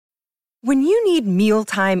When you need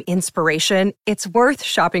mealtime inspiration, it's worth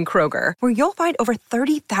shopping Kroger, where you'll find over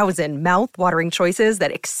 30,000 mouth-watering choices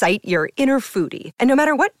that excite your inner foodie. And no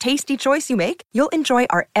matter what tasty choice you make, you'll enjoy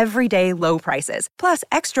our everyday low prices, plus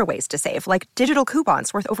extra ways to save, like digital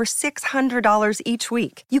coupons worth over $600 each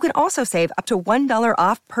week. You can also save up to $1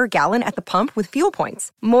 off per gallon at the pump with fuel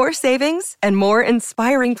points. More savings and more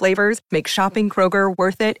inspiring flavors make shopping Kroger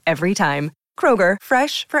worth it every time. Kroger,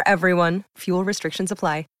 fresh for everyone. Fuel restrictions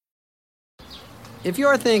apply. If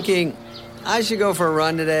you're thinking, I should go for a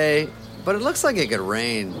run today, but it looks like it could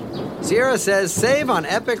rain, Sierra says save on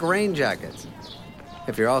Epic rain jackets.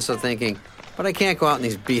 If you're also thinking, but I can't go out in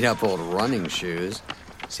these beat-up old running shoes,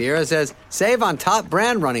 Sierra says save on top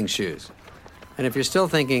brand running shoes. And if you're still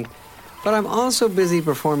thinking, but I'm also busy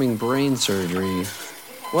performing brain surgery,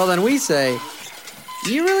 well then we say,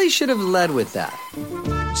 you really should have led with that.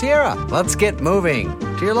 Sierra, let's get moving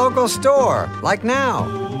to your local store, like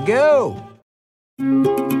now. Go!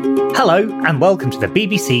 Hello and welcome to the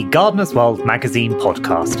BBC Gardener's World magazine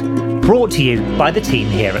podcast, brought to you by the team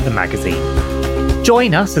here at the magazine.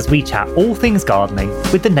 Join us as we chat all things gardening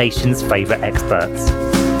with the nation's favourite experts.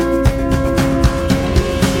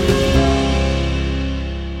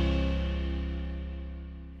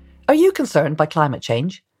 Are you concerned by climate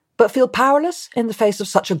change, but feel powerless in the face of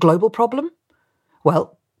such a global problem?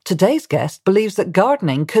 Well, today's guest believes that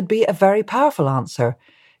gardening could be a very powerful answer,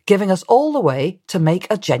 giving us all the way to make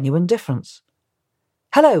a genuine difference.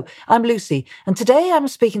 Hello, I'm Lucy, and today I'm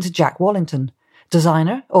speaking to Jack Wallington,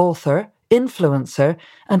 designer, author, influencer,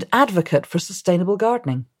 and advocate for sustainable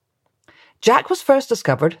gardening. Jack was first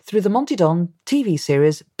discovered through the Monty Don TV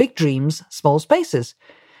series Big Dreams, Small Spaces,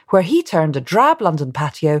 where he turned a drab London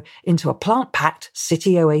patio into a plant-packed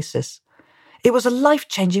city oasis. It was a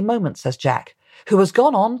life-changing moment, says Jack, who has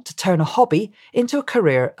gone on to turn a hobby into a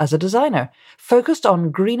career as a designer, focused on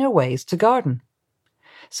greener ways to garden.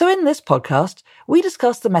 So in this podcast, we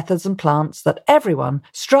discuss the methods and plants that everyone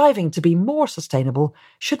striving to be more sustainable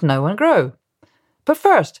should know and grow. But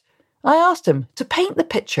first, I asked him to paint the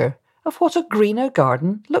picture of what a greener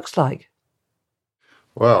garden looks like.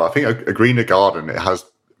 Well, I think a greener garden, it has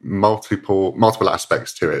multiple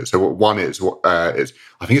aspects to it. So one is I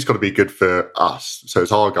think it's got to be good for us. So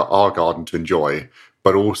it's our garden to enjoy,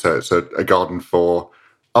 but also it's a garden for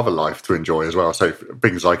other life to enjoy as well. So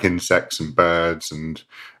things like insects and birds and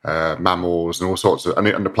mammals and all sorts of,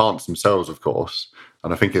 and the plants themselves, of course.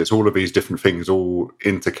 And I think it's all of these different things all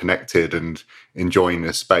interconnected and enjoying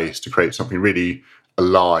this space to create something really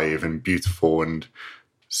alive and beautiful and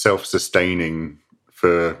self-sustaining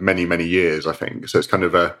for many, many years, I think. So it's kind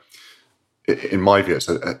of in my view, it's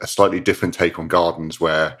a slightly different take on gardens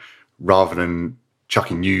where rather than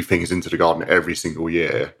chucking new things into the garden every single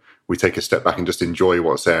year, we take a step back and just enjoy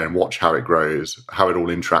what's there and watch how it grows, how it all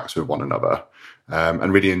interacts with one another,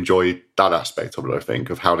 and really enjoy that aspect of it, I think,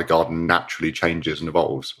 of how the garden naturally changes and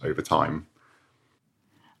evolves over time.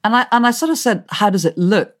 And I sort of said, how does it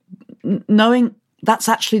look? Knowing that's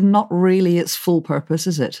actually not really its full purpose,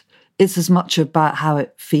 is it? It's as much about how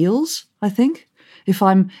it feels, I think, if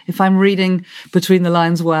I'm reading between the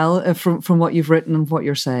lines well from what you've written and what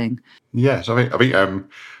you're saying. Yes, I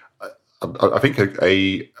think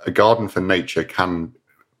a garden for nature can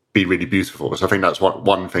be really beautiful. So I think that's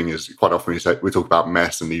one thing is quite often we talk about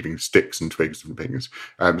mess and leaving sticks and twigs and things,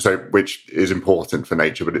 so which is important for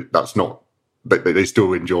nature, but that's not. They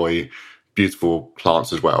still enjoy beautiful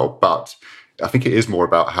plants as well. But I think it is more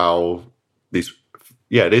about how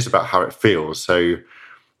it is about how it feels. So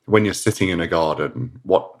when you're sitting in a garden,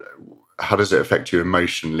 how does it affect you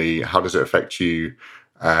emotionally? How does it affect you?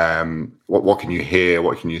 What can you hear?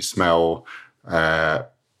 What can you smell?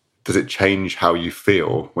 Does it change how you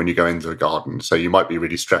feel when you go into a garden? So you might be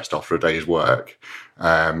really stressed after a day's work,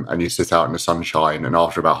 and you sit out in the sunshine, and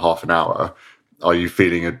after about half an hour, are you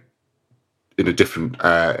feeling you're in a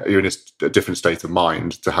different state of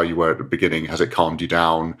mind to how you were at the beginning? Has it calmed you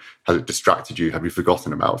down? Has it distracted you? Have you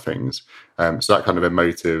forgotten about things? So that kind of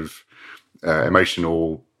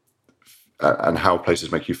emotional, and how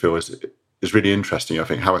places make you feel is really interesting. I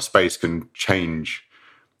think how a space can change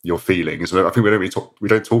your feelings. And I think we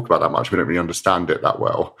don't talk about that much. We don't really understand it that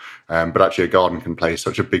well. But actually, a garden can play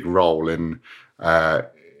such a big role in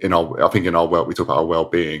our world. We talk about our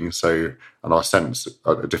well-being, so and our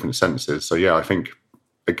different senses. So yeah, I think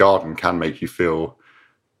a garden can make you feel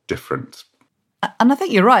different. And I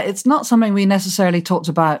think you're right. It's not something we necessarily talked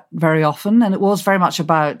about very often, and it was very much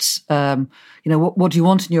about what do you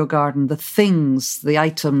want in your garden, the things, the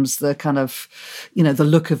items, the kind of the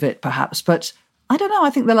look of it, perhaps. But I don't know. I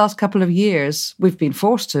think the last couple of years we've been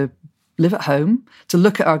forced to live at home, to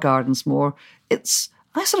look at our gardens more.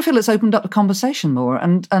 I sort of feel it's opened up the conversation more.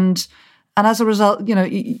 And as a result,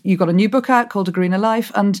 you got a new book out called A Greener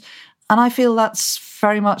Life. And I feel that's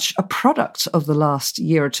very much a product of the last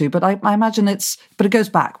year or two. But I imagine it goes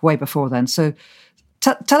back way before then. So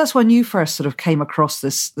tell us when you first sort of came across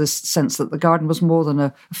this sense that the garden was more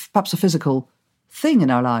than perhaps a physical thing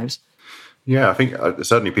in our lives. Yeah, I think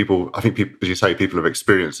certainly people, as you say, people have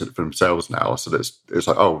experienced it for themselves now. So that it's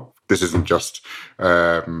like, oh, this isn't just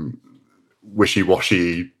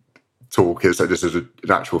wishy-washy talk. It's like this is an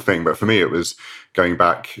actual thing. But for me, it was going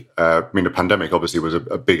back. The pandemic obviously was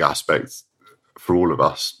a big aspect for all of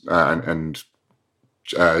us and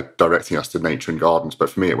directing us to nature and gardens. But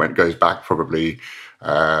for me, it goes back probably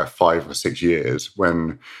 5 or 6 years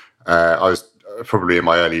when I was probably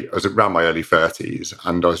I was around my early 30s,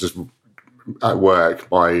 and I was just at work.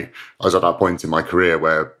 I was at that point in my career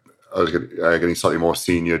where I was getting slightly more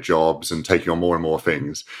senior jobs and taking on more and more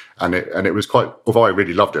things. And it was quite, although I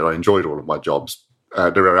really loved it, I enjoyed all of my jobs.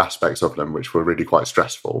 There were aspects of them which were really quite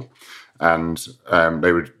stressful. And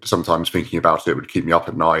they would sometimes, thinking about it, would keep me up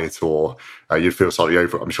at night, or you'd feel slightly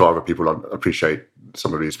over. I'm sure other people appreciate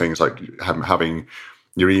some of these things, like having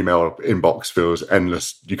your email inbox feels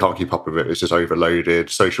endless. You can't keep up with it. It's just overloaded.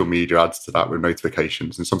 Social media adds to that with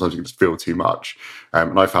notifications, and sometimes it can just feel too much.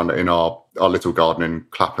 And I found that in our little garden in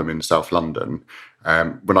Clapham in South London,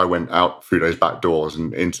 when I went out through those back doors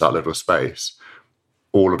and into that little space,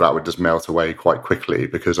 all of that would just melt away quite quickly,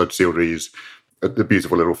 because I'd see all these, the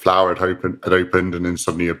beautiful little flower had opened, and then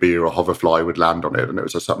suddenly a bee or a hoverfly would land on it. And it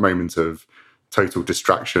was just that moment of total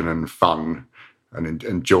distraction and fun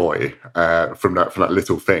and joy from that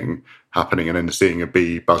little thing happening, and then seeing a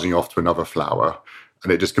bee buzzing off to another flower.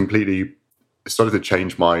 And it just completely started to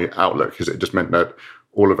change my outlook, because it just meant that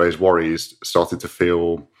all of those worries started to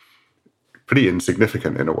feel pretty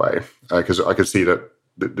insignificant in a way. Because I could see that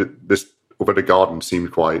this, although the garden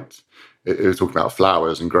seemed quite, it was talking about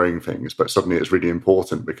flowers and growing things, but suddenly it's really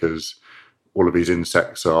important because all of these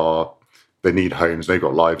insects they need homes, they've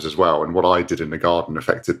got lives as well. And what I did in the garden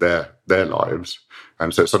affected their lives.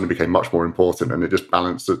 And so it suddenly became much more important, and it just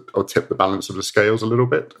tipped the balance of the scales a little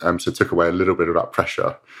bit. So it took away a little bit of that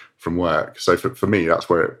pressure from work. So for me, that's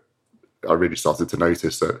where I really started to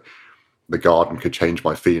notice that the garden could change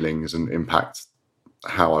my feelings and impact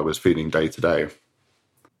how I was feeling day to day.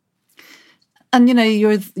 And,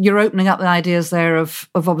 you're opening up the ideas there of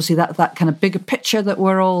obviously that kind of bigger picture that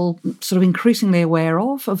we're all sort of increasingly aware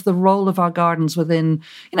of the role of our gardens within,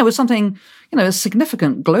 with something, as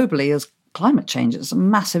significant globally as climate change. It's a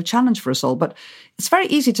massive challenge for us all, but it's very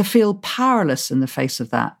easy to feel powerless in the face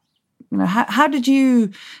of that. How did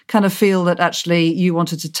you kind of feel that actually you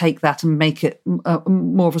wanted to take that and make it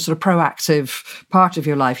more of a sort of proactive part of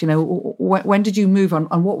your life? When did you move on,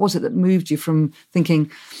 and what was it that moved you from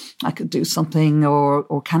thinking I could do something,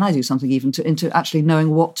 or can I do something, even into actually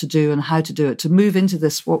knowing what to do and how to do it, to move into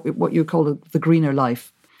this what you call the greener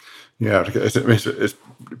life? Yeah, if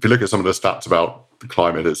you look at some of the stats about the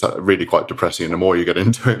climate, it's really quite depressing. And the more you get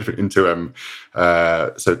into it,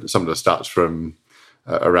 so some of the stats from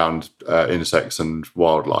around insects and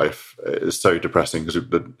wildlife is so depressing, because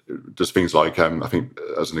just things like, I think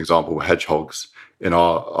as an example, hedgehogs in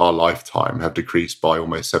our lifetime have decreased by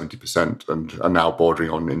almost 70% and are now bordering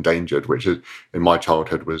on endangered, which is, in my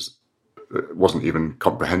childhood wasn't even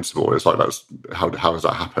comprehensible. It's like, that's how has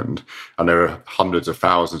that happened? And there are hundreds of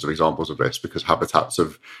thousands of examples of this, because habitats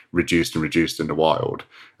have reduced and reduced in the wild,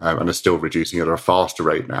 and are still reducing at a faster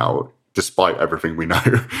rate now, despite everything we know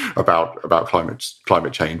about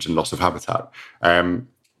climate change and loss of habitat.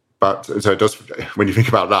 But so it does, when you think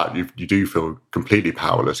about that, you do feel completely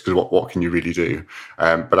powerless, because what can you really do?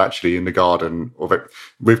 But actually in the garden, or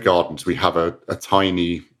with gardens, we have a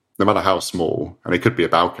tiny, no matter how small, and it could be a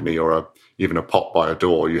balcony or even a pot by a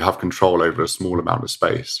door, you have control over a small amount of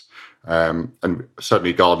space. And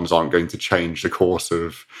certainly gardens aren't going to change the course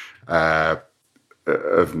of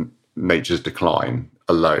nature's decline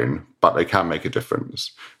alone, but they can make a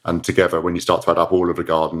difference. And together, when you start to add up all of the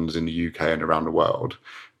gardens in the UK and around the world,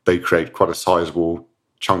 they create quite a sizable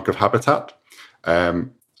chunk of habitat.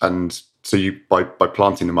 And so by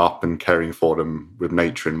planting them up and caring for them with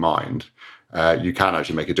nature in mind, you can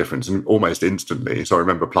actually make a difference, and almost instantly. So I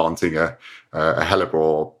remember planting a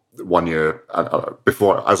hellebore one year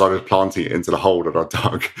before, as I was planting it into the hole that I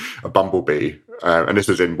dug, a bumblebee, and this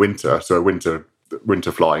was in winter, so a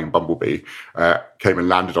winter flying bumblebee came and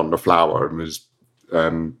landed on the flower and was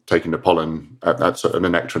taking the pollen, the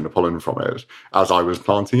nectar and the pollen from it as I was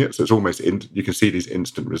planting it. So it's almost, you can see these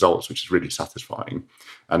instant results, which is really satisfying.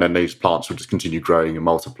 And then these plants will just continue growing and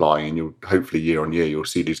multiplying, and you'll hopefully year on year, you'll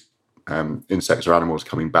see these insects or animals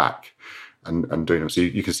coming back and doing them. So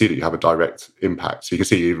you can see that you have a direct impact. So you can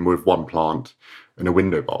see even with one plant in a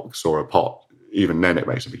window box or a pot, even then it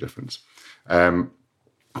makes a big difference.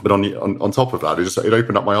 But on top of that, it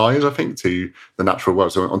opened up my eyes, I think, to the natural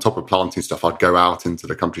world. So on top of planting stuff, I'd go out into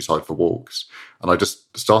the countryside for walks, and I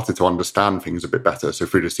just started to understand things a bit better. So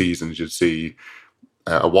through the seasons, you'd see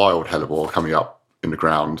a wild hellebore coming up in the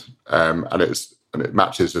ground, and it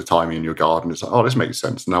matches the timing in your garden. It's like, oh, this makes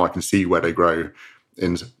sense. Now I can see where they grow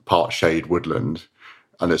in part shade woodland,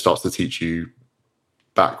 and it starts to teach you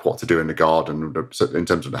back what to do in the garden in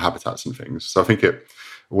terms of the habitats and things. So I think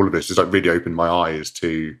all of this has like really opened my eyes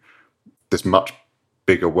to this much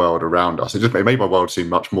bigger world around us. It made my world seem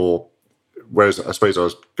much more, whereas I suppose I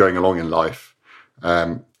was going along in life,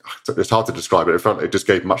 it's hard to describe it. It felt like it just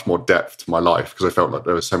gave much more depth to my life because I felt like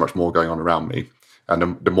there was so much more going on around me.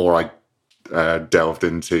 And the more I delved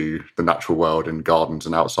into the natural world and gardens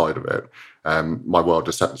and outside of it, my world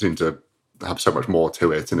just seemed to have so much more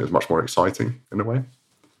to it, and it was much more exciting in a way.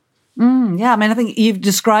 Yeah, I mean, I think you've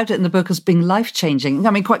described it in the book as being life-changing. I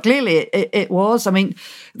mean, quite clearly it was. I mean,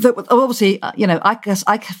 obviously, I guess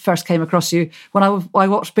I first came across you when I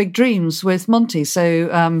watched Big Dreams with Monty. So,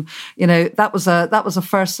 that was a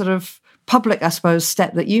first sort of public, I suppose,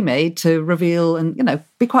 step that you made to reveal and,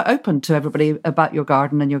 be quite open to everybody about your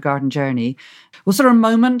garden and your garden journey. Was there a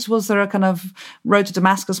moment? Was there a kind of road to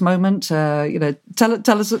Damascus moment? Tell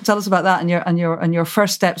us about that and your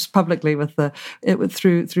first steps publicly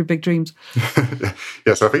through Big Dreams.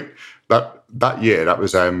 Yeah, so I think that year, that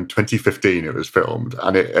was 2015. It was filmed,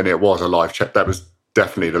 and it was a life check. That was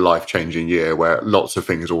definitely the life-changing year where lots of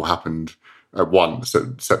things all happened at once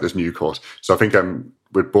that set this new course. So I think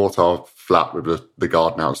we'd bought our flat with the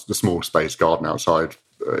garden out, the small space garden outside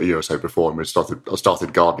a year or so before, and I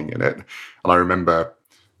started gardening in it. And I remember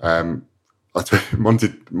Monty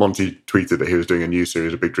tweeted that he was doing a new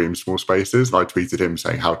series of Big Dreams, Small Spaces, and I tweeted him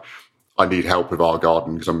saying how I need help with our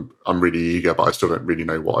garden because I'm really eager, but I still don't really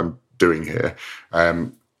know what I'm doing here.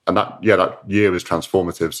 And that year was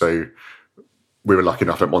transformative. So we were lucky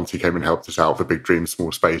enough that Monty came and helped us out for Big Dreams,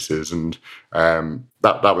 Small Spaces, and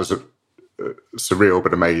that was surreal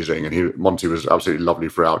but amazing. And Monty was absolutely lovely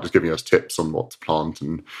throughout, just giving us tips on what to plant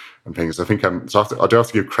and things. I think so I do have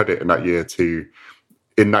to give credit in that year to.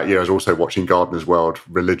 In that year, I was also watching Gardener's World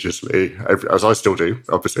religiously, as I still do,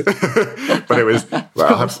 obviously. But it was,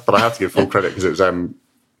 I have to give full credit because it was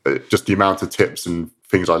just the amount of tips and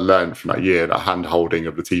things I learned from that year, that hand holding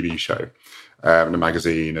of the TV show, and the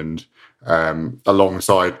magazine, and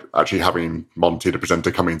alongside actually having Monty, the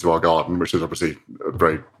presenter, come into our garden, which is obviously a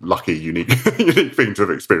very lucky, unique thing to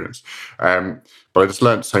have experienced. But I just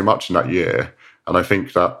learned so much in that year, and I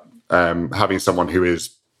think that having someone who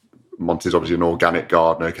is Monty's obviously an organic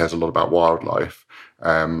gardener, cares a lot about wildlife.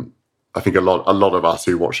 I think a lot of us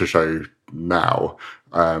who watch the show now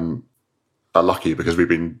are lucky because we've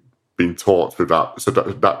been taught through that. So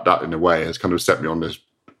that in a way has kind of set me on this,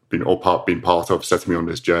 been part of setting me on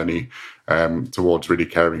this journey towards really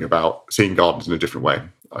caring about seeing gardens in a different way,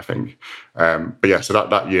 I think. But yeah, so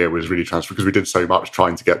that year was really transformative because we did so much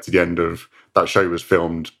trying to get to the end of that show. Was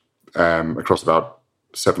filmed across about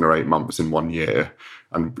 7 or 8 months in 1 year.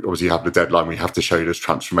 And obviously you have the deadline, we have to show this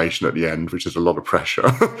transformation at the end, which is a lot of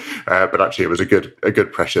pressure. But actually it was a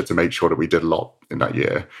good pressure to make sure that we did a lot in that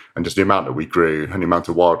year. And just the amount that we grew and the amount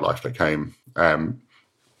of wildlife that came.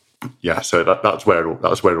 So that's where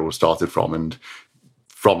it all started from. And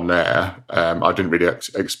from there, I didn't really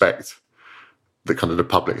expect the kind of the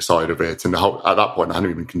public side of it. And at that point, I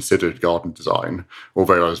hadn't even considered garden design,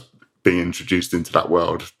 although I was being introduced into that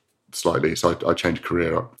world slightly. So I changed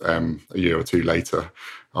career a year or two later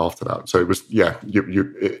after that. So it was,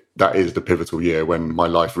 that is the pivotal year when my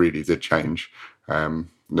life really did change.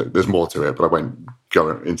 There's more to it, but I won't go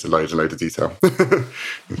into loads and loads of detail.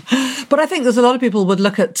 But I think there's a lot of people would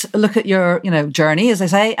look at your, journey, as I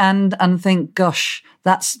say, and think, gosh,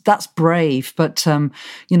 that's brave. But,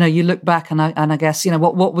 you look back and I guess,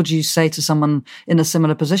 what would you say to someone in a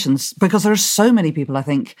similar position? Because there are so many people, I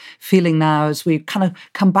think, feeling now as we kind of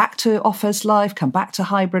come back to office life, come back to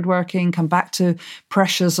hybrid working, come back to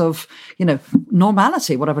pressures of,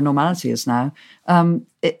 normality, whatever normality is now.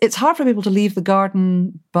 It's hard for people to leave the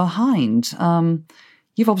garden behind.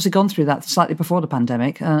 You've obviously gone through that slightly before the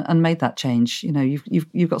pandemic and made that change.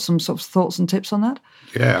 You've got some sort of thoughts and tips on that?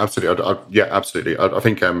 Yeah, absolutely. Absolutely. I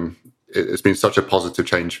think it's been such a positive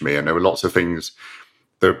change for me, and there were lots of things.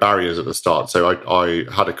 There were barriers at the start. So I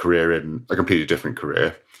had a career in a completely different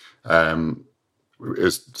career. It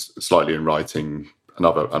was slightly in writing and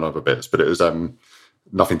other bits, but it was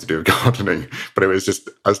nothing to do with gardening. But it was just,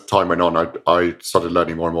 as time went on, I started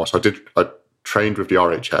learning more and more. So I trained with the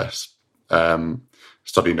RHS.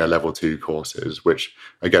 studying their level 2 courses, which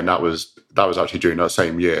again, that was actually during that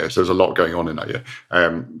same year. So there's a lot going on in that year.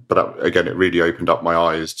 Again, it really opened up my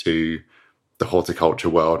eyes to the horticulture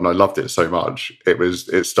world, and I loved it so much.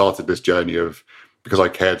 It started this journey of, because I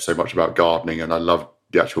cared so much about gardening and I loved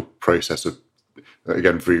the actual process of,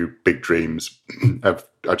 again, through big dreams of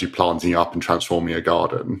actually planting up and transforming a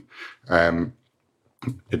garden.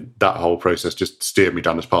 That whole process just steered me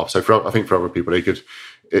down this path. So I think for other people,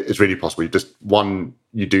 it's really possible.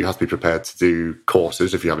 You do have to be prepared to do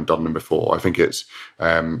courses if you haven't done them before. I think it's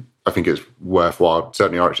worthwhile,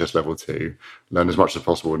 certainly RHS level 2, learn as much as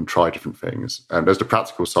possible and try different things. And there's the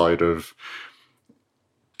practical side of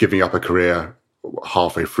giving up a career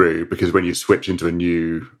halfway through, because when you switch into a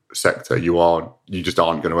new sector, you just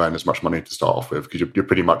aren't going to earn as much money to start off with, because you're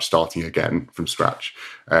pretty much starting again from scratch.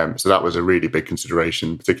 So that was a really big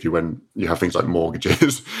consideration, particularly when you have things like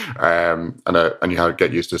mortgages and you have to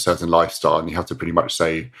get used to a certain lifestyle, and you have to pretty much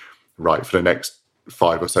say, right, for the next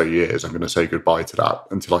 5 or so years, I'm going to say goodbye to that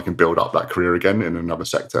until I can build up that career again in another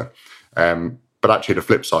sector. But actually, the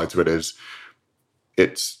flip side to it is,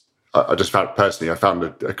 I just found personally, I found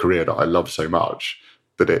a career that I love so much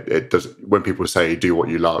that it does. When people say do what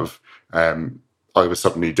you love, I was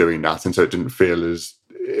suddenly doing that, and so it didn't feel it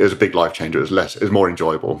was a big life changer. It was more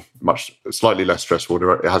enjoyable, slightly less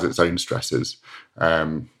stressful. It has its own stresses,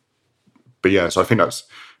 but yeah. So I think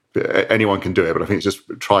anyone can do it, but I think it's just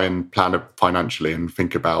try and plan it financially and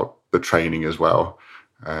think about the training as well.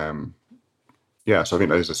 So I think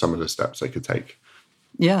those are some of the steps they could take.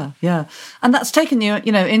 Yeah. And that's taken you,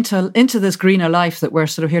 into this greener life that we're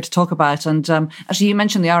sort of here to talk about. And actually, you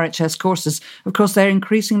mentioned the RHS courses. Of course, they're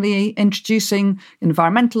increasingly introducing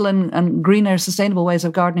environmental and greener, sustainable ways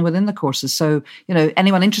of gardening within the courses. So,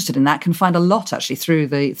 anyone interested in that can find a lot actually through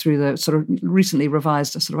the sort of recently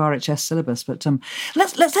revised sort of RHS syllabus. But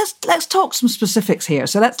let's talk some specifics here.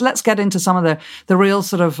 So let's get into some of the real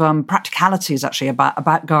sort of practicalities actually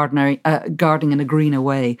about gardening in a greener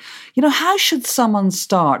way. How should someone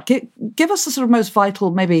start? Give us the sort of most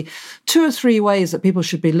vital, maybe 2 or 3 ways that people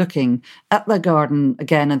should be looking at their garden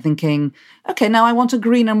again and thinking, okay, now I want a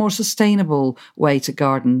greener, more sustainable way to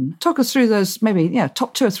garden. Talk us through those maybe,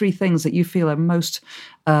 top 2 or 3 things that you feel are most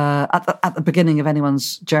at the beginning of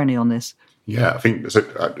anyone's journey on this. Yeah, I think so.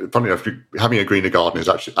 Funny enough, having a greener garden is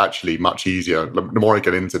actually much easier. The more I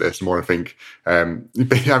get into this, the more I think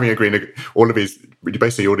having a greener, all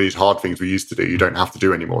these hard things we used to do, you don't have to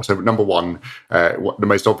do anymore. So number one, the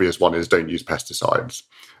most obvious one is don't use pesticides,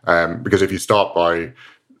 because if you start by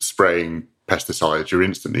spraying pesticides, you're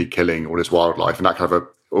instantly killing all this wildlife, and that kind of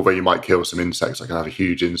although you might kill some insects, that can have a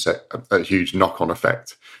huge knock-on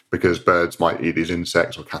effect, because birds might eat these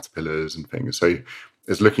insects or caterpillars and things. So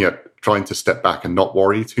it's looking at trying to step back and not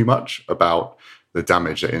worry too much about the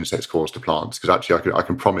damage that insects cause to plants. Because actually, I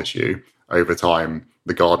can promise you, over time,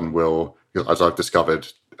 the garden will, as I've discovered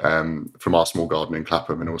from our small garden in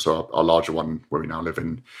Clapham and also our larger one where we now live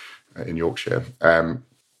in Yorkshire,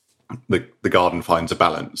 the garden finds a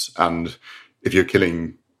balance. And if you're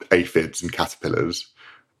killing aphids and caterpillars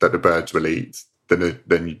that the birds will eat,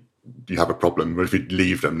 then you have a problem. But if you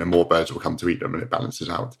leave them, then more birds will come to eat them, and it balances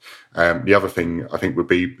out. The other thing I think would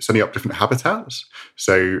be setting up different habitats.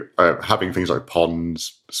 So having things like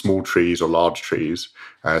ponds, small trees or large trees.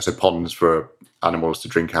 So ponds for animals to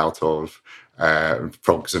drink out of,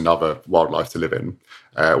 frogs and other wildlife to live in.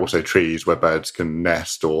 Also trees where birds can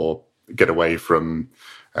nest or get away from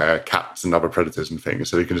cats and other predators and things,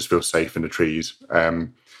 so they can just feel safe in the trees.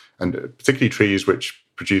 And particularly trees which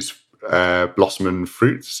produce blossom and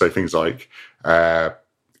fruits, so things like crab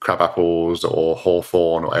apples or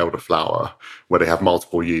hawthorn or elderflower, where they have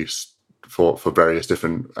multiple use for various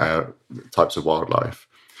different types of wildlife.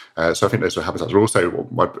 So I think those are habitats. But also,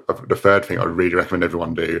 the third thing I would really recommend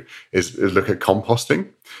everyone do is look at composting.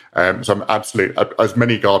 So I'm as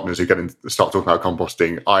many gardeners who start talking about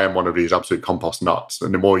composting, I am one of these absolute compost nuts.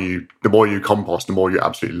 And the more you compost, the more you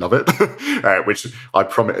absolutely love it. Which I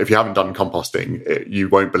promise, if you haven't done composting, you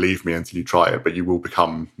won't believe me until you try it, but you will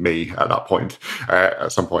become me at that point,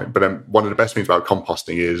 at some point. But one of the best things about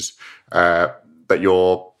composting is that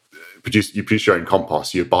you produce your own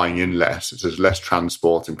compost, so you're buying in less. So there's less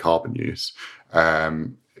transport and carbon use.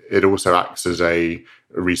 It also acts as a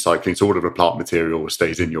recycling, so all of the plant material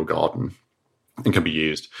stays in your garden and can be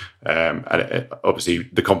used. Obviously,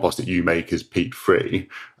 the compost that you make is peat-free,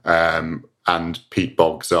 and peat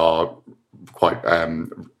bogs are quite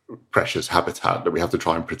precious habitat that we have to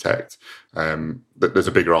try and protect. There's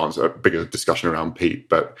a bigger discussion around peat,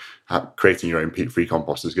 but creating your own peat-free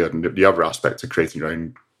compost is good. And the other aspect of creating your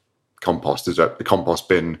own compost is that the compost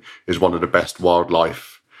bin is one of the best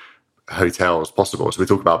wildlife hotels possible. So we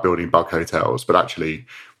talk about building bug hotels, but actually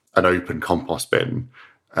an open compost bin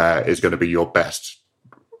is going to be your best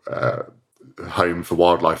home for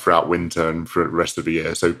wildlife throughout winter and for the rest of the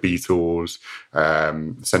year. So beetles,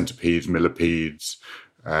 centipedes, millipedes,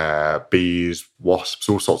 bees, wasps,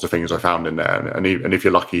 all sorts of things I found in there. And if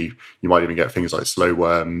you're lucky, you might even get things like slow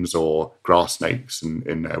worms or grass snakes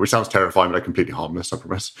in there, which sounds terrifying, but they're completely harmless, I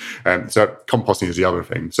promise. So composting is the other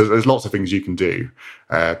thing. So there's lots of things you can do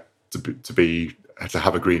to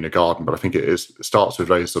have a greener garden, but I think it starts with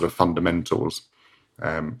those sort of fundamentals.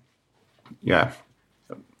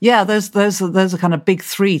 Yeah, those are kind of big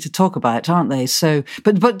three to talk about, aren't they? So,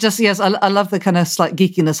 but just yes, I love the kind of slight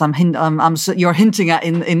geekiness you're hinting at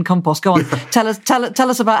in compost. Go on, tell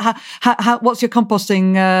us about how what's your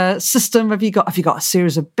composting system? Have you got a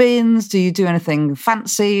series of bins? Do you do anything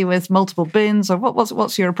fancy with multiple bins, or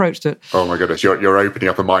what's your approach to it? Oh my goodness, you're opening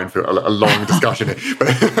up a mind for a long discussion here. But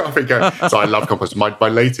I think so. I love composting. My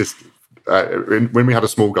latest. When we had a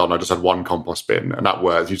small garden, I just had one compost bin, and that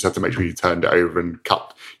works. You just have to make sure you turned it over and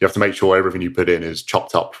cut. You have to make sure everything you put in is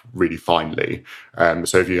chopped up really finely.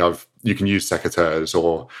 So if you can use secateurs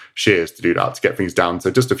or shears to do that, to get things down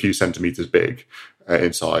to just a few centimeters big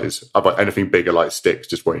in size. But anything bigger like sticks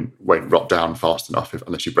just won't rot down fast enough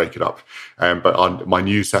unless you break it up. But on my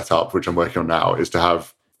new setup, which I'm working on now, is to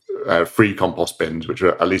have 3 compost bins, which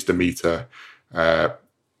are at least a metre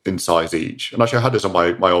in size each. And actually I had this on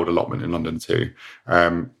my old allotment in London too.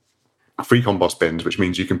 3 compost bins, which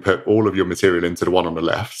means you can put all of your material into the one on the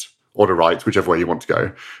left or the right, whichever way you want to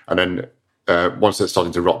go. And then once it's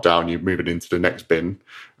starting to rot down, you move it into the next bin,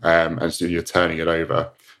 and so you're turning it over.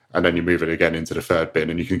 And then you move it again into the third bin,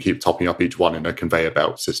 and you can keep topping up each one in a conveyor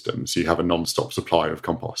belt system. So you have a non-stop supply of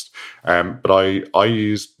compost. But I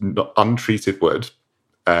use untreated wood.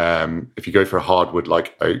 If you go for a hardwood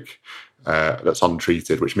like oak, that's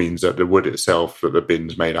untreated, which means that the wood itself that the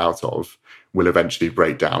bin's made out of will eventually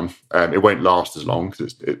break down. It wonn't last as long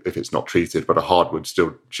if it's not treated, but a hardwood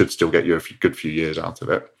should still get you a good few years out of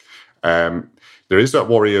it. There is that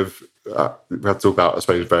worry of, we have to talk about, I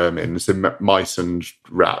suppose, vermin. So mice and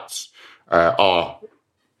rats are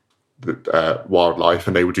wildlife,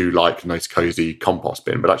 and they would do like a nice cozy compost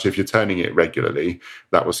bin. But actually, if you're turning it regularly,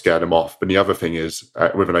 that will scare them off. But the other thing is,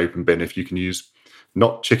 with an open bin, if you can use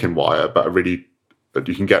not chicken wire, but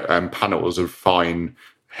you can get panels of fine,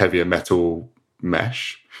 heavier metal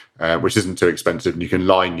mesh, which isn't too expensive, and you can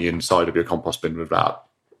line the inside of your compost bin with that,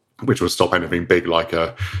 which will stop anything big like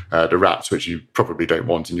the rats, which you probably don't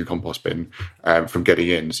want in your compost bin, from getting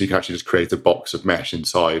in. So you can actually just create a box of mesh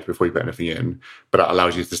inside before you put anything in, but that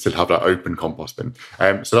allows you to still have that open compost bin.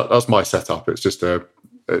 So that's my setup. It's just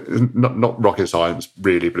not rocket science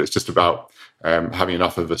really, but it's just about having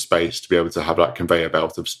enough of a space to be able to have that conveyor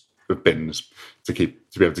belt of bins to be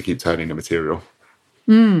able to keep turning the material.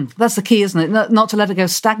 That's the key, isn't it? Not to let it go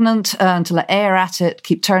stagnant, and to let air at it,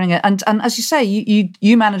 keep turning it. And as you say,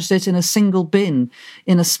 you managed it in a single bin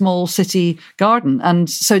in a small city garden. And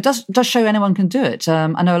so it does show anyone can do it.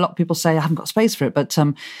 I know a lot of people say, I haven't got space for it, but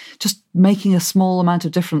just making a small amount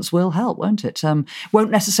of difference will help, won't it?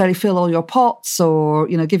 Won't necessarily fill all your pots or,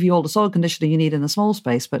 give you all the soil conditioning you need in a small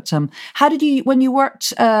space. But how did you, when you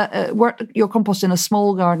worked your compost in a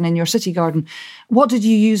small garden, in your city garden, what did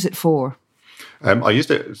you use it for? I used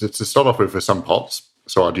it to start off with for some pots,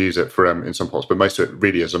 so I'd use it for in some pots, but most of it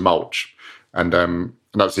really as a mulch, and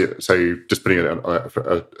that's it. So just putting it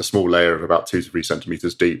a small layer of about 2 to 3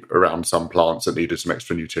 centimeters deep around some plants that needed some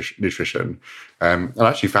extra nutrition. And I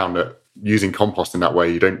actually found that using compost in that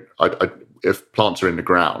way, if plants are in the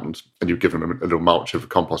ground and you give them a little mulch of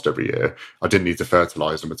compost every year, I didn't need to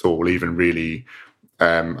fertilize them at all, even really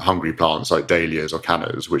hungry plants like dahlias or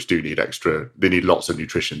cannas, which they need lots of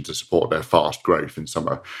nutrition to support their fast growth in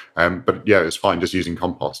summer. But yeah, it's fine just using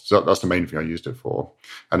compost. So that's the main thing I used it for.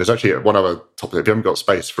 And there's actually one other topic. If you haven't got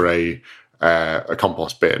space for a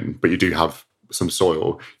compost bin, but you do have some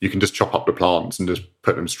soil, you can just chop up the plants and just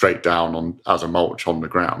put them straight down as a mulch on the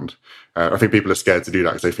ground. I think people are scared to do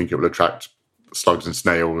that because they think it will attract slugs and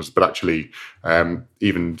snails, but actually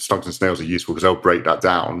even slugs and snails are useful because they'll break that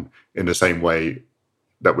down in the same way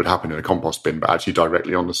that would happen in a compost bin, but actually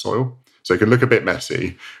directly on the soil. So it can look a bit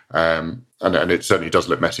messy, and it certainly does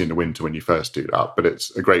look messy in the winter when you first do that, but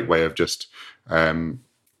it's a great way of just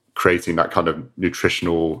creating that kind of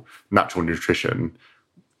natural nutrition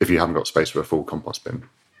if you haven't got space for a full compost bin.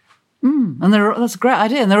 And that's a great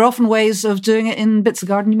idea. And there are often ways of doing it in bits of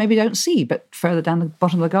garden you maybe don't see, but further down the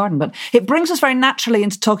bottom of the garden. But it brings us very naturally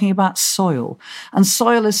into talking about soil. And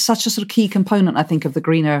soil is such a sort of key component, I think, of the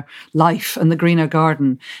greener life and the greener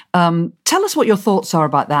garden. Tell us what your thoughts are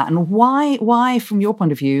about that, and why from your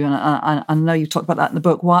point of view, and I know you've talked about that in the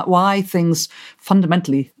book, why things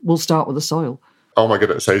fundamentally will start with the soil. Oh my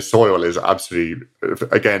goodness. So soil is absolutely,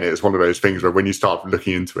 again, it's one of those things where when you start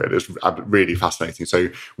looking into it, it's really fascinating. So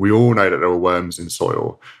we all know that there are worms in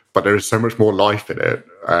soil, but there is so much more life in it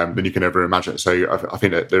than you can ever imagine. So I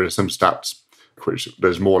think that there are some stats which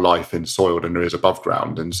there's more life in soil than there is above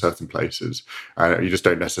ground in certain places. And you just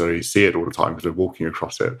don't necessarily see it all the time because we're walking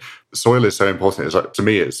across it. Soil is so important. It's like, to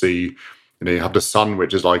me, it's you have the sun,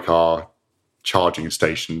 which is like our charging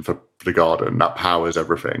station for the garden that powers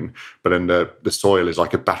everything, but then the soil is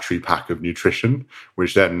like a battery pack of nutrition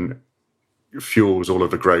which then fuels all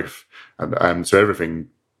of the growth, and so everything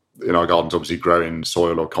in our gardens obviously grow in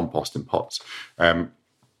soil or compost in pots, and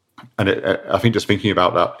I think just thinking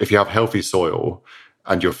about that, if you have healthy soil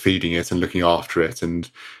and you're feeding it and looking after it and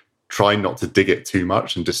trying not to dig it too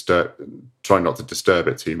much and trying not to disturb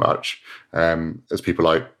it too much, as people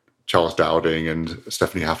like Charles Dowding and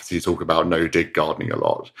Stephanie Hafferty talk about no-dig gardening a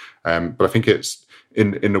lot. But I think it's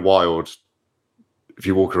in the wild, if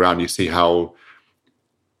you walk around, you see how,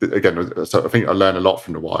 again, so I think I learn a lot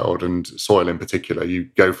from the wild and soil in particular. You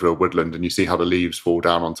go through a woodland and you see how the leaves fall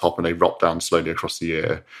down on top and they rot down slowly across the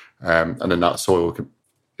year. And then that soil,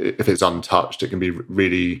 if it's untouched, it can be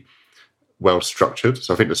really well structured.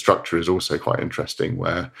 So I think the structure is also quite interesting,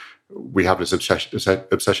 where we have this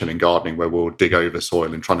obsession in gardening where we'll dig over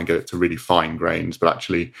soil and trying to get it to really fine grains. But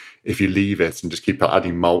actually, if you leave it and just keep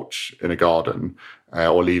adding mulch in a garden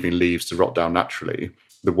or leaving leaves to rot down naturally,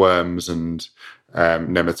 the worms and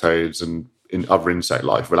nematodes and in other insect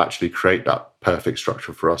life will actually create that perfect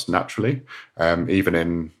structure for us naturally.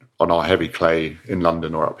 Even on our heavy clay in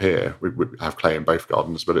London or up here, we have clay in both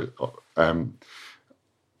gardens, but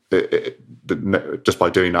just by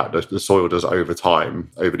doing that, the soil does over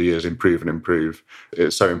time, over the years, improve and improve.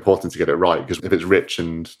 It's so important to get it right, because if it's rich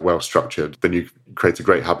and well structured, then you create a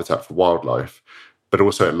great habitat for wildlife, but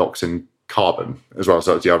also it locks in carbon as well.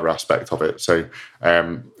 So that's the other aspect of it. So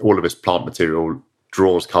all of this plant material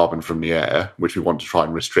draws carbon from the air, which we want to try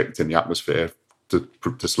and restrict in the atmosphere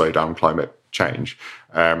to slow down climate change.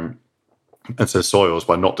 And so soils,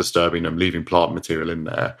 by not disturbing them, leaving plant material in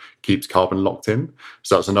there, keeps carbon locked in.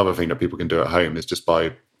 So that's another thing that people can do at home, is just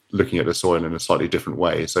by looking at the soil in a slightly different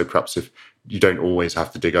way. So perhaps if you don't always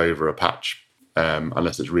have to dig over a patch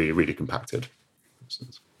unless it's really, really compacted, for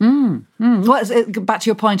instance. Well, back to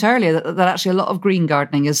your point earlier, that actually a lot of green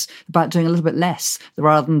gardening is about doing a little bit less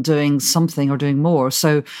rather than doing something or doing more.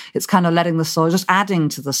 So it's kind of letting the soil, just adding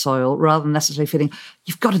to the soil rather than necessarily feeling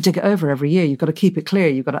you've got to dig it over every year. You've got to keep it clear.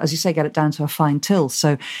 You've got to, as you say, get it down to a fine till.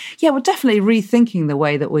 So yeah, we're definitely rethinking the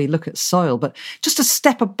way that we look at soil. But just to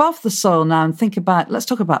step above the soil now and think about, let's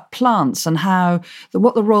talk about plants and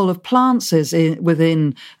what the role of plants is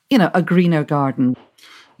within, a greener garden.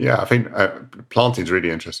 Yeah, I think planting is really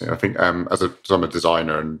interesting. I think as I'm a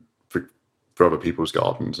designer and for other people's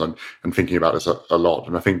gardens and thinking about this a lot,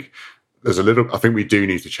 and I think I think we do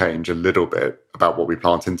need to change a little bit about what we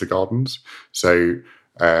plant into gardens. So,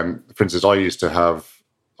 for instance, I used to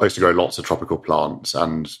grow lots of tropical plants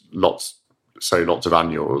and lots of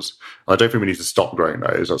annuals. I don't think we need to stop growing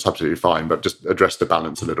those. That's absolutely fine, but just address the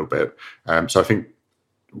balance a little bit. So I think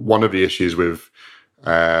one of the issues with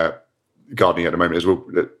gardening at the moment is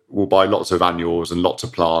we'll buy lots of annuals and lots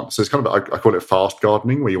of plants. So it's kind of, I call it fast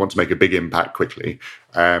gardening, where you want to make a big impact quickly.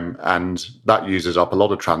 And that uses up a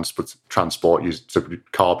lot of transport, uses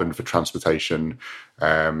carbon for transportation,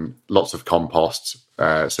 lots of compost.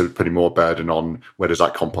 So putting more burden on where does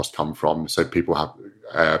that compost come from. So people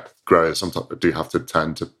growers sometimes do have to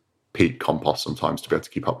turn to peat compost sometimes to be able to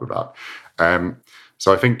keep up with that.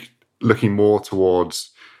 So I think looking more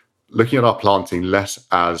towards looking at our planting less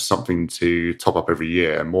as something to top up every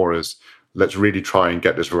year, more as let's really try and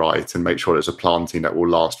get this right and make sure it's a planting that will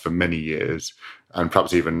last for many years and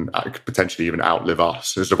perhaps even potentially even outlive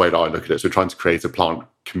us, is the way that I look at it. So we're trying to create a plant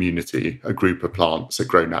community, a group of plants that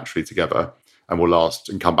grow naturally together and will last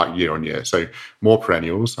and come back year on year. So more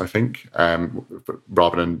perennials, I think,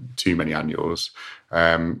 rather than too many annuals,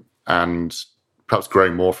 and perhaps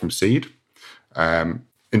growing more from seed.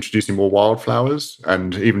 Introducing more wildflowers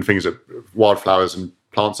and even wildflowers and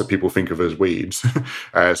plants that people think of as weeds.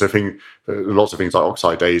 So lots of things like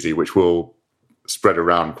oxeye daisy, which will spread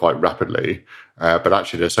around quite rapidly, but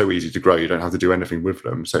actually they're so easy to grow, you don't have to do anything with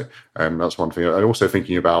them. So that's one thing. I'm also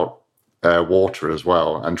thinking about water as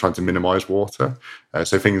well, and trying to minimize water.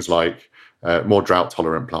 So things like more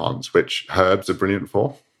drought-tolerant plants, which herbs are brilliant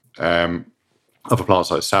for. Other plants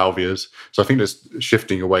like salvias. So I think there's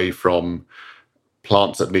shifting away from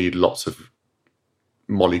plants that need lots of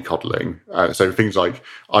mollycoddling. So things like,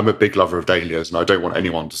 I'm a big lover of dahlias, and I don't want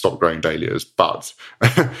anyone to stop growing dahlias, but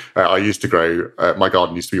I used to grow, my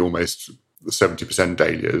garden used to be almost 70%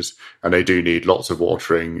 dahlias, and they do need lots of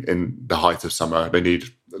watering in the height of summer. They need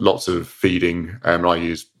lots of feeding, and I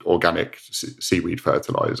use organic seaweed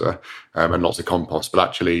fertilizer and lots of compost. But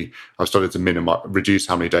actually, I've started to reduce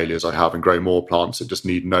how many dahlias I have and grow more plants that just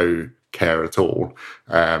need no care at all.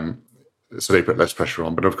 So they put less pressure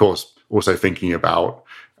on. But of course, also thinking about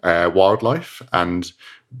wildlife, and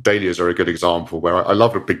dahlias are a good example where I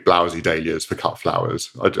love the big blousy dahlias for cut flowers.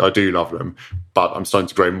 I do love them, but I'm starting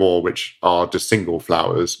to grow more which are just single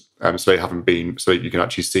flowers. So they haven't been, so you can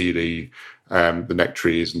actually see the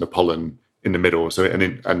nectaries and the pollen in the middle. So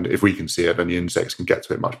and if we can see it, then the insects can get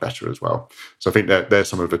to it much better as well. So I think there's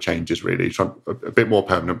some of the changes really. Trying a bit more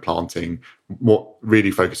permanent planting, more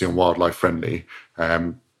really focusing on wildlife friendly.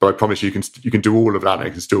 But I promise you can do all of that and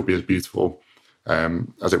it can still be as beautiful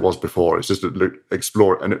as it was before. It's just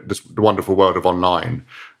explore the wonderful world of online,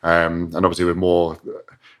 and obviously with more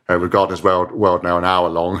with Gardener's World now an hour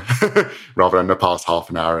long rather than the past half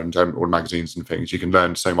an hour, and all magazines and things. You can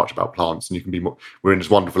learn so much about plants, and you can be more. We're in this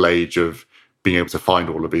wonderful age of being able to find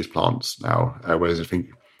all of these plants now, whereas I think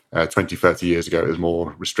 20, 30 years ago it was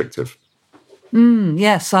more restrictive.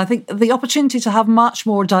 Yes, I think the opportunity to have much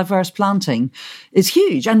more diverse planting is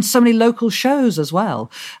huge, and so many local shows as well,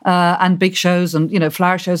 and big shows, and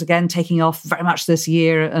flower shows again taking off very much this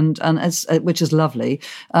year, and which is lovely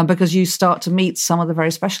because you start to meet some of the very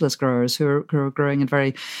specialist growers who are growing in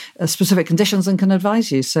very specific conditions and can advise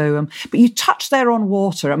you. So, but you touched there on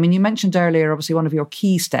water. I mean, you mentioned earlier, obviously, one of your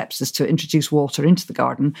key steps is to introduce water into the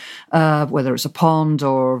garden, whether it's a pond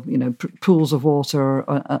or pools of water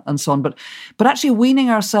and so on, but actually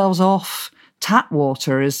weaning ourselves off tap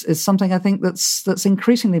water is something I think that's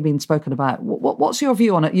increasingly been spoken about. What's your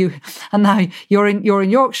view on it? And now you're in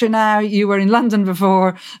Yorkshire now. You were in London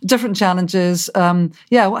before. Different challenges.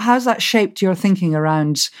 How's that shaped your thinking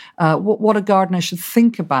around what a gardener should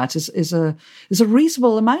think about? Is a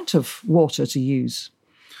reasonable amount of water to use?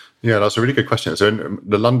 Yeah, that's a really good question. So in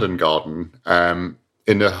the London garden,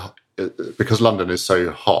 because London is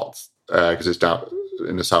so hot, because it's down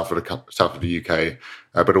in the south of the UK,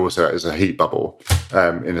 but also as a heat bubble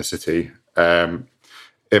in the city.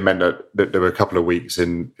 It meant that there were a couple of weeks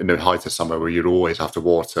in the height of summer where you'd always have to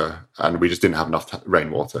water, and we just didn't have enough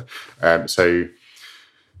rainwater. So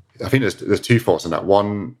I think there's two thoughts on that.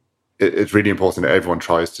 One, it's really important that everyone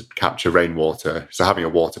tries to capture rainwater. So having a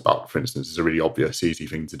water butt, for instance, is a really obvious, easy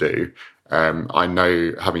thing to do. I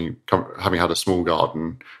know having had a small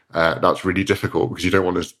garden, that's really difficult because you don't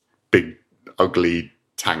want this big, ugly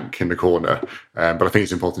tank in the corner, but I think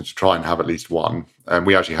it's important to try and have at least one. And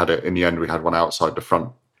we actually had it in the end. We had one outside the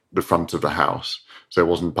front of the house, so it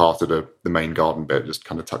wasn't part of the main garden bit, just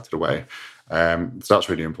kind of tucked it away. So that's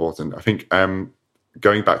really important. I think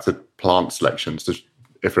going back to plant selections,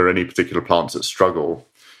 if there are any particular plants that struggle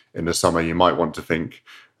in the summer, you might want to think,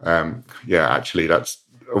 actually,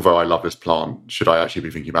 although I love this plant, should I actually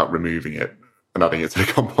be thinking about removing it and adding it to the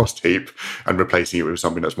compost heap and replacing it with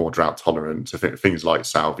something that's more drought tolerant? So things like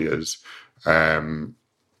salvias, and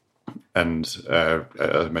as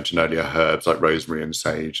I mentioned earlier, herbs like rosemary and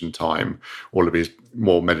sage and thyme, all of these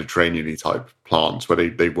more Mediterranean-y type plants where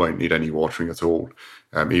they won't need any watering at all,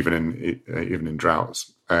 even in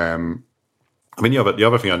droughts. I mean, the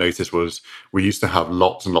other thing I noticed was we used to have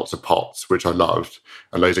lots and lots of pots, which I loved,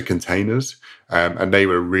 and loads of containers, and they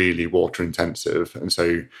were really water intensive. And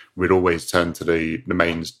so we'd always turn to the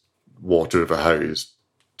mains water with a hose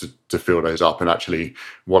to fill those up. And actually,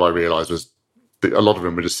 what I realised was that a lot of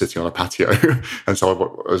them were just sitting on a patio. And so,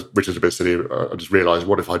 which is a bit silly, I just realised,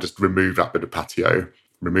 what if I just remove that bit of patio,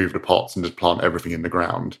 remove the pots and just plant everything in the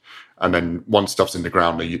ground? And then once stuff's in the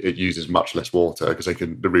ground, it uses much less water because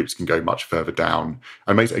the roots can go much further down.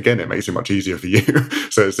 And it makes it much easier for you.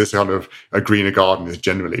 So it's this kind of, a greener garden is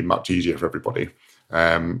generally much easier for everybody.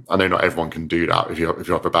 I know not everyone can do that if you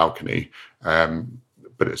have a balcony,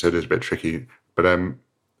 but it is a bit tricky. But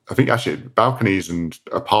I think actually balconies and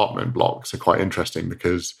apartment blocks are quite interesting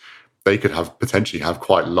because they could potentially have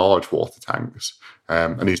quite large water tanks.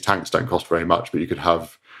 And these tanks don't cost very much, but you could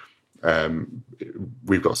have,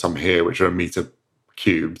 we've got some here which are 1 meter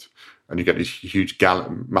cubed, and you get these huge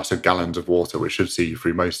massive gallons of water, which should see you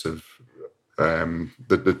through most of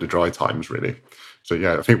the dry times, really. So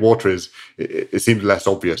yeah, I think water it seems less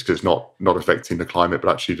obvious because it's not affecting the climate,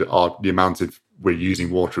 but actually the amount of we're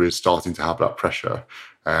using water is starting to have that pressure.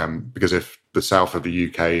 Because if the south of the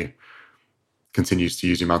UK continues to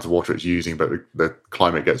use the amount of water it's using, but the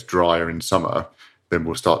climate gets drier in summer, then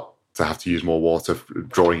we'll start to have to use more water,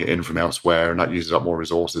 drawing it in from elsewhere, and that uses up more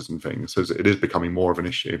resources and things. So it is becoming more of an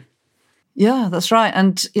issue. Yeah, that's right.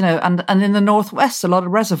 And, and in the northwest, a lot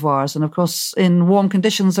of reservoirs. And of course, in warm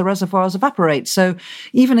conditions, the reservoirs evaporate. So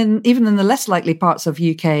even in the less likely parts of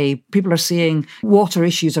UK, people are seeing water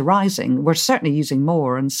issues arising. We're certainly using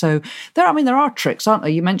more. And so there are tricks, aren't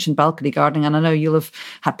there? You mentioned balcony gardening, and I know you'll have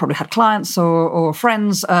probably had clients or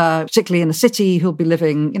friends, particularly in the city, who'll be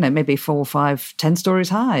living, maybe 4, 5, 10 stories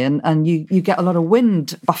high. And you get a lot of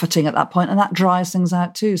wind buffeting at that point, and that dries things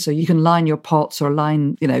out too. So you can line your pots or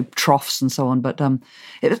line, troughs and so on. But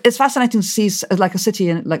it's fascinating to see like a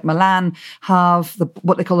city like Milan have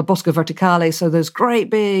what they call the Bosco Verticale. So those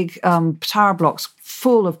great big tower blocks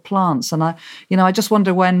full of plants. And I just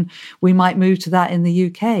wonder when we might move to that in the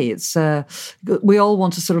UK. It's we all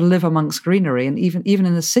want to sort of live amongst greenery, and even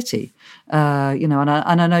in the city, and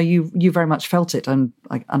I know you very much felt it. And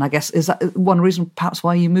I guess is that one reason perhaps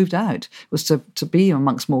why you moved out, was to be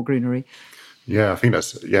amongst more greenery. Yeah, I think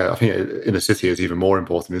in a city it's even more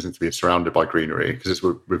important, isn't it, to be surrounded by greenery, because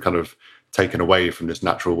we're kind of taken away from this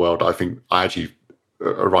natural world. I think I actually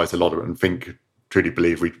arise a lot of it and truly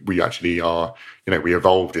believe we actually are, we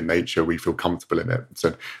evolved in nature, we feel comfortable in it.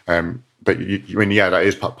 So, but that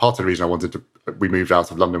is part of the reason we moved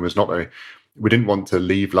out of London was we didn't want to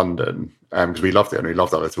leave London because we loved it and we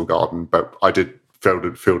loved our little garden, but I did feel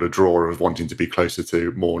the draw of wanting to be closer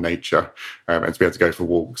to more nature and to be able to go for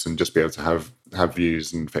walks and just be able to have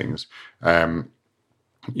views and things. I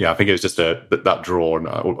think it was just that draw, and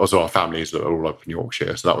also our families are all up in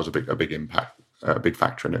Yorkshire, so that was a big impact, a big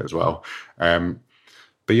factor in it as well. But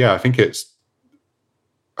yeah, I think I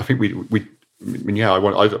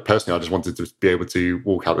personally just wanted to be able to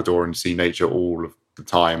walk out the door and see nature all of the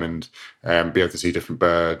time, and be able to see different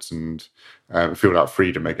birds and feel that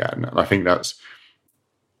freedom again. And I think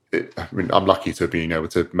I'm lucky to have been able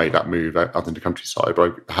to make that move out in the countryside,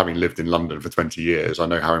 but having lived in London for 20 years, I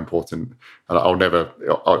know how important, and I don't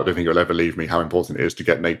think it'll ever leave me, how important it is to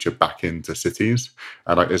get nature back into cities.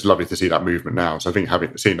 And it's lovely to see that movement now. So I think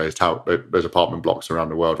seen those apartment blocks around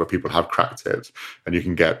the world where people have cracked it, and you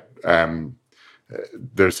can get,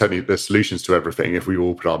 there's solutions to everything if we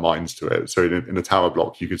all put our minds to it. So in a tower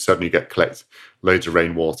block, you could certainly collect loads of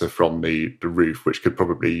rainwater from the roof, which could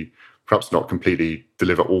perhaps not completely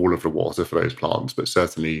deliver all of the water for those plants, but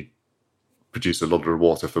certainly produce a lot of the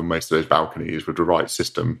water for most of those balconies with the right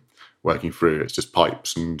system working through. It's just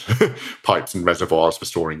pipes and reservoirs for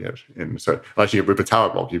storing it in. So actually, with a tower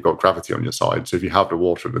block, you've got gravity on your side. So if you have the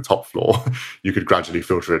water at the top floor, you could gradually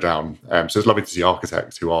filter it down. So it's lovely to see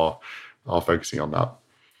architects who are focusing on that.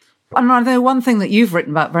 And I know one thing that you've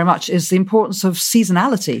written about very much is the importance of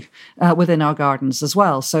seasonality within our gardens as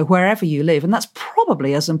well. So wherever you live, and that's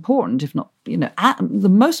probably as important, if not, the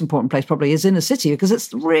most important place probably is in a city, because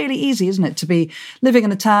it's really easy, isn't it, to be living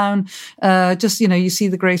in a town, you see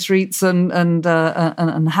the grey streets and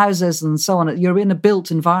houses and so on. You're in a built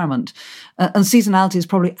environment. And seasonality is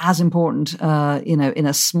probably as important, in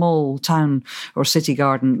a small town or city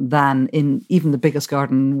garden than in even the biggest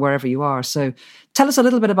garden wherever you are. So tell us a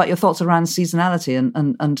little bit about your thoughts around seasonality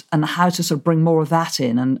and how to sort of bring more of that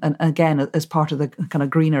in, and again, as part of the kind of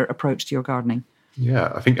greener approach to your gardening.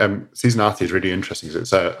 Yeah, I think seasonality is really interesting.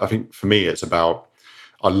 I think for me, it's about,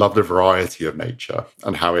 I love the variety of nature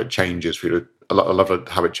and how it changes I love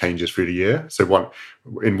how it changes through the year. So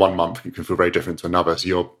in one month, it can feel very different to another.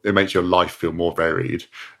 So it makes your life feel more varied.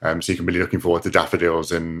 So you can be looking forward to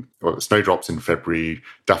daffodils snowdrops in February,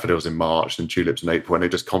 daffodils in March, and tulips in April. And they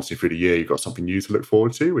just constantly through the year, you've got something new to look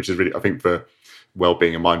forward to, which is really, I think, for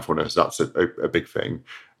well-being and mindfulness, that's a big thing.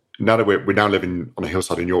 Now that we're now living on a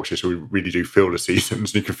hillside in Yorkshire, so we really do feel the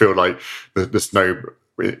seasons. You can feel like the snow.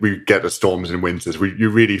 We get the storms in winters. You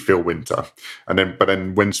really feel winter, but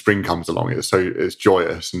then when spring comes along, it's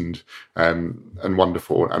joyous and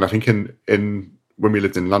wonderful. And I think when we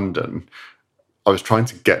lived in London, I was trying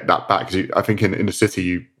to get that back, because I think in the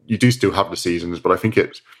city you do still have the seasons, but I think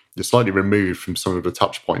you're slightly removed from some of the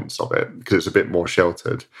touch points of it because it's a bit more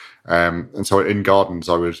sheltered. And so in gardens,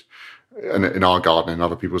 and in our garden and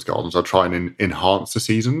other people's gardens, I try and enhance the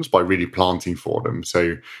seasons by really planting for them.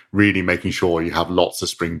 So really making sure you have lots of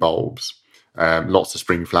spring bulbs, lots of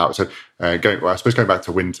spring flowers. So going back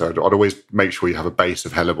to winter, I'd always make sure you have a base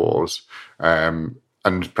of hellebores,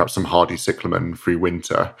 and perhaps some hardy cyclamen through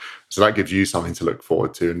winter. So that gives you something to look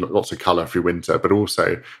forward to and lots of colour through winter. But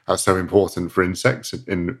also that's so important for insects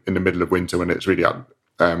in the middle of winter when it's really out,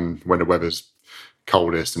 when the weather's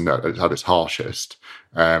coldest and it's at its harshest.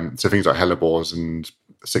 So things like hellebores and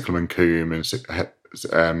cyclamen coum and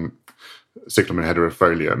cyclamen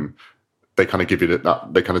hederifolium, they kind of give you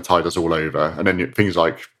that they kind of tide us all over. And then things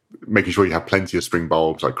like making sure you have plenty of spring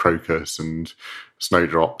bulbs like crocus and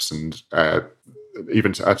snowdrops and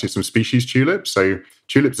even actually some species tulips. So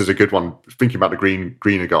tulips is a good one. Thinking about the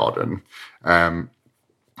greener garden,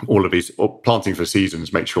 all of these planting for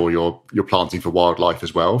seasons, make sure you're planting for wildlife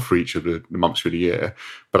as well for each of the months through the year.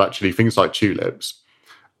 But actually things like tulips,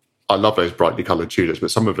 I love those brightly coloured tulips,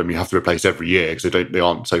 but some of them you have to replace every year because they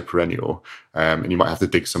aren't so perennial, and you might have to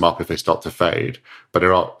dig some up if they start to fade. But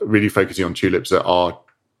there are really focusing on tulips that are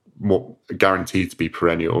more guaranteed to be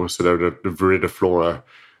perennial. So they're the viridiflora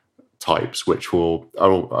types, which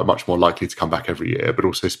are much more likely to come back every year, but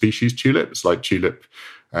also species tulips like tulip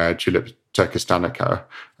turkistanica,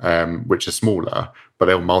 which are smaller, but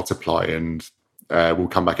they'll multiply and will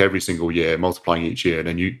come back every single year, multiplying each year, and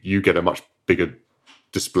then you get a much bigger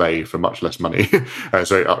display for much less money.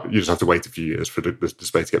 So you just have to wait a few years for the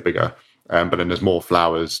display to get bigger. But then there's more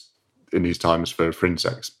flowers in these times for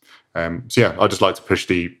insects. So yeah, I just like to push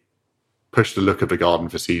the look of the garden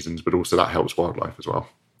for seasons, but also that helps wildlife as well.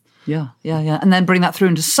 Yeah. And then bring that through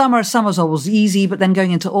into summer. Summer's always easy, but then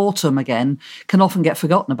going into autumn again can often get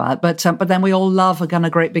forgotten about. But then we all love a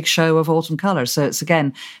great big show of autumn colours. So it's,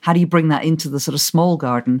 again, how do you bring that into the sort of small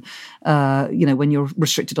garden, when you're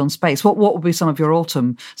restricted on space? What would be some of your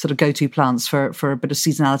autumn sort of go-to plants for a bit of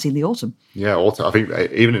seasonality in the autumn? Yeah, autumn. I think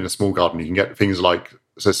even in a small garden, you can get things like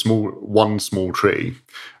one small tree.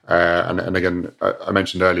 And again, I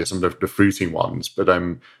mentioned earlier some of the fruiting ones, but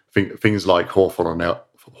things like hawthorn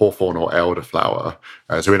or elderflower.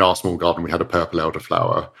 So in our small garden, we had a purple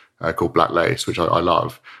elderflower called black lace, which I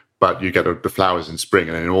love. But you get the flowers in spring,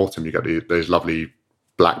 and in autumn you get those lovely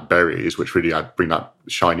black berries, which really bring that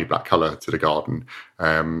shiny black colour to the garden.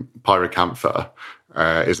 Pyracantha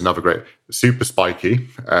is another great, super spiky,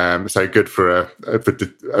 so good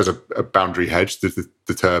as a boundary hedge to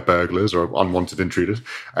deter burglars or unwanted intruders,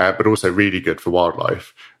 but also really good for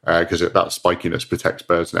wildlife because that spikiness protects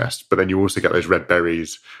birds' nests. But then you also get those red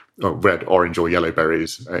berries, or red, orange, or yellow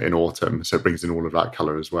berries in autumn, so it brings in all of that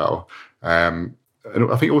colour as well. And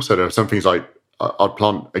I think also there are some things like I'd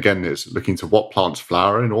plant, again, it's looking to what plants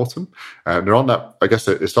flower in autumn. There aren't that, I guess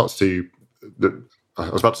it starts to, I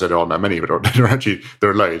was about to say there aren't that many, but there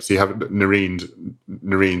are loads. So you have nerines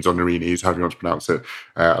or nerinis, however you want to pronounce it,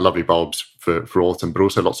 are lovely bulbs for autumn, but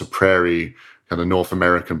also lots of prairie, kind of North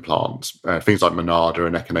American plants, things like monarda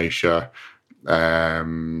and echinacea,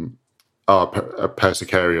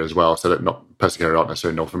 persicaria as well. So that persicaria aren't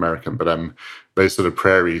necessarily North American, but those sort of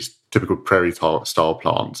typical prairie style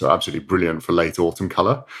plants are absolutely brilliant for late autumn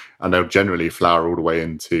colour, and they'll generally flower all the way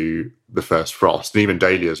into the first frost. And even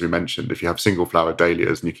dahlias, we mentioned, if you have single flower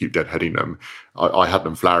dahlias and you keep deadheading them, I had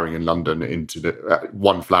them flowering in London into the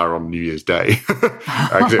one flower on New Year's Day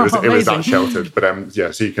because it was that sheltered. But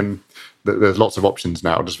so you can. There's lots of options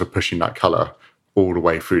now just for pushing that colour all the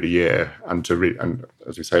way through the year, and and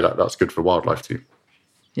as we say, that's good for wildlife too.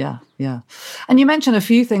 Yeah. And you mentioned a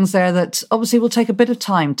few things there that obviously will take a bit of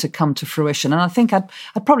time to come to fruition. And I think I'd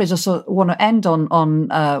probably just want to end on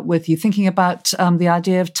with you thinking about the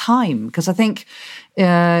idea of time, because I think,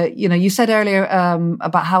 you said earlier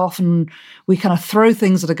about how often we kind of throw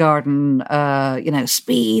things at a garden.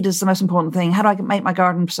 Speed is the most important thing. How do I make my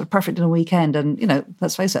garden sort of perfect in a weekend? And,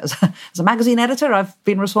 let's face it, as a magazine editor, I've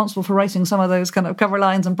been responsible for writing some of those kind of cover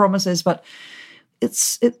lines and promises, but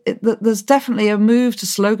there's definitely a move to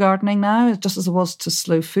slow gardening now, just as there was to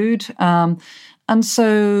slow food. And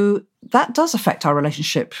so that does affect our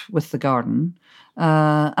relationship with the garden.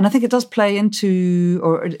 And I think it does play into,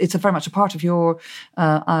 or it's very much a part of your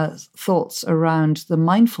thoughts around the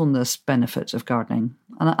mindfulness benefit of gardening.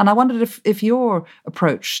 And I wondered if your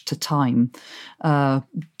approach to time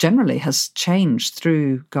generally has changed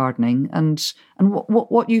through gardening, and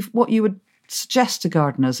what you would suggest to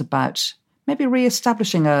gardeners about maybe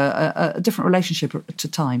re-establishing a different relationship to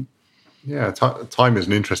time. Yeah, time is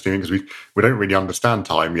an interesting thing because we don't really understand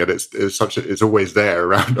time yet. It's always there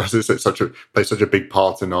around us. It plays such a big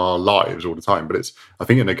part in our lives all the time. But I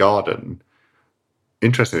think in a garden,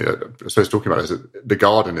 interestingly, I suppose talking about it, is the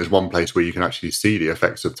garden is one place where you can actually see the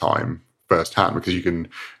effects of time firsthand, because you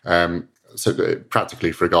can. So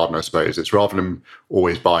practically for a gardener, I suppose, it's rather than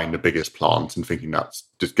always buying the biggest plant and thinking that's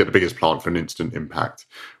just get the biggest plant for an instant impact.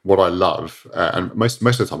 What I love, and most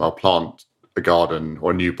of the time I'll plant a garden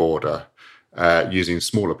or a new border using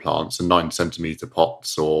smaller plants and 9-centimeter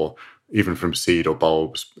pots, or even from seed or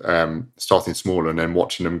bulbs, starting smaller and then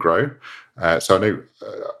watching them grow. So I know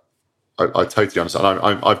I totally understand.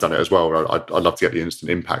 I've done it as well. I love to get the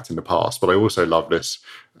instant impact in the past, but I also love this.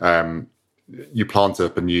 You plant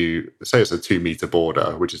up a new, say it's a 2-meter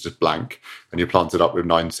border, which is just blank, and you plant it up with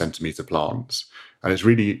 9-centimeter plants. And it's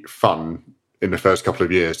really fun in the first couple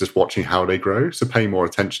of years just watching how they grow. So paying more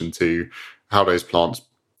attention to how those plants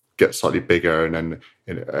get slightly bigger. And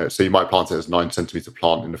then, so you might plant it as a 9-centimeter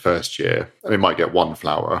plant in the first year, and it might get one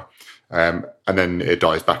flower. And then it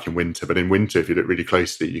dies back in winter. But in winter, if you look really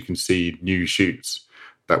closely, you can see new shoots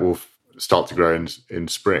that will start to grow in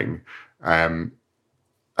spring.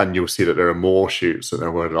 And you'll see that there are more shoots than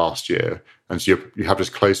there were last year. And so you have this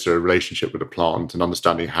closer relationship with the plant and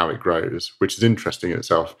understanding how it grows, which is interesting in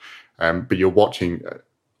itself. But you're watching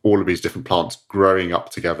all of these different plants growing up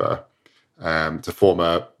together to form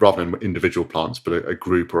rather than individual plants, but a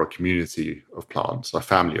group or a community of plants, a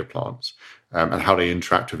family of plants, and how they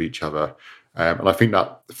interact with each other. And I think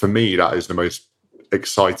that, for me, that is the most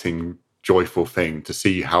exciting, joyful thing, to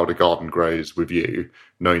see how the garden grows with you,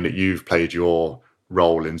 knowing that you've played your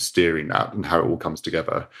role in steering that and how it all comes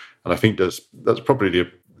together. And I think that's probably the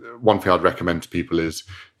one thing I'd recommend to people is,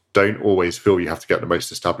 don't always feel you have to get the most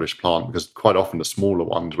established plant, because quite often the smaller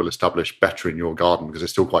ones will establish better in your garden because they're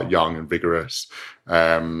still quite young and vigorous.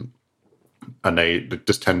 And they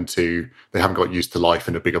just they haven't got used to life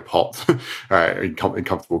in a bigger pot in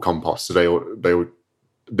comfortable compost. So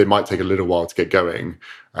they might take a little while to get going,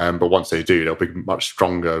 but once they do, they'll be much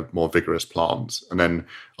stronger, more vigorous plants. And then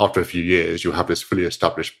after a few years, you'll have this fully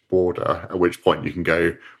established border, at which point you can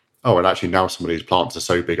go, oh, and actually now some of these plants are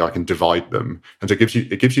so big I can divide them. And so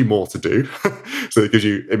it gives you more to do. So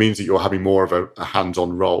it means that you're having more of a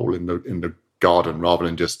hands-on role in the garden, rather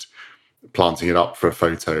than just planting it up for a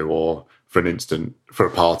photo or for an instant, for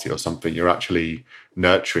a party or something. You're actually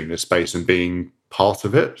nurturing the space and being part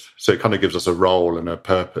of it. So it kind of gives us a role and a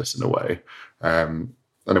purpose in a way. And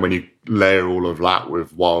then when you layer all of that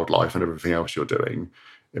with wildlife and everything else you're doing,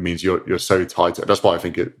 it means you're so tied to it. That's why I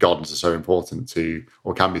think gardens are so important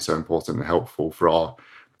or can be so important and helpful for our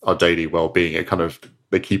daily well-being.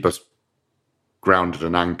 They keep us grounded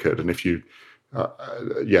and anchored. And if you, so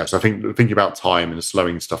I think thinking about time and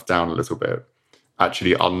slowing stuff down a little bit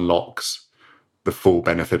actually unlocks the full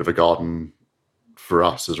benefit of a garden for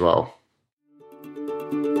us as well.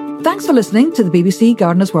 Thanks for listening to the BBC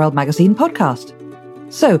Gardener's World magazine podcast.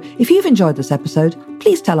 So, if you've enjoyed this episode,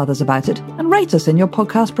 please tell others about it and rate us in your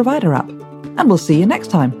podcast provider app. And we'll see you next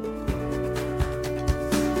time.